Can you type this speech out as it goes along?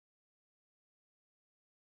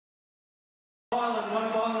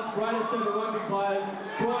past greatest ever rugby players,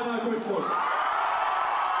 Brian O'Driscoll.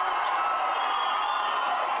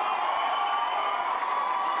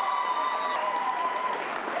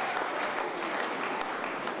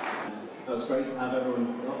 It's great to have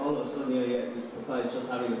everyone. All of a sudden, besides just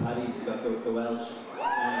having the Paddies, you've got the Welsh,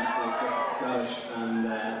 the Scottish, and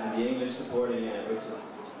the English supporting it, which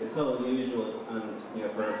is it's so unusual. And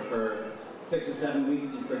for 6 or 7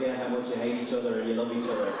 weeks, you forget how much you hate each other and you love each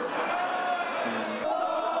other.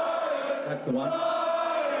 That's the one.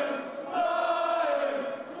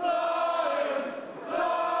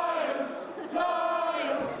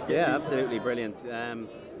 Yeah, absolutely brilliant.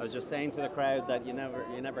 I was just saying to the crowd that you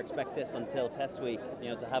never expect this until test week.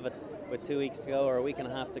 To have it with 2 weeks to go or a week and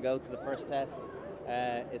a half to go to the first test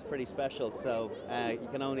is pretty special. So you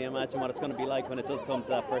can only imagine what it's going to be like when it does come to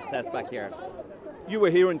that first test back here. You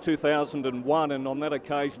were here in 2001, and on that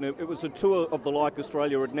occasion it was a tour of the like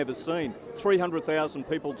Australia had never seen. 300,000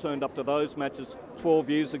 people turned up to those matches 12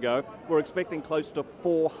 years ago. We're expecting close to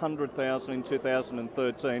 400,000 in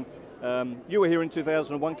 2013. You were here in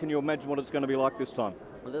 2001. Can you imagine what it's going to be like this time?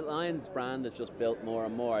 Well, the Lions brand has just built more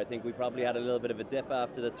and more. I think we probably had a little bit of a dip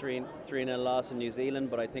after the 3-0 loss in New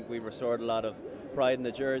Zealand, but I think we've restored a lot of pride in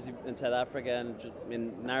the jersey in South Africa and just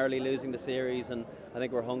in narrowly losing the series, and I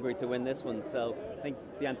think we're hungry to win this one. So I think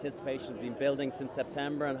the anticipation has been building since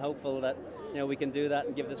September, and hopeful that we can do that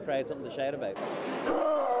and give this crowd something to shout about.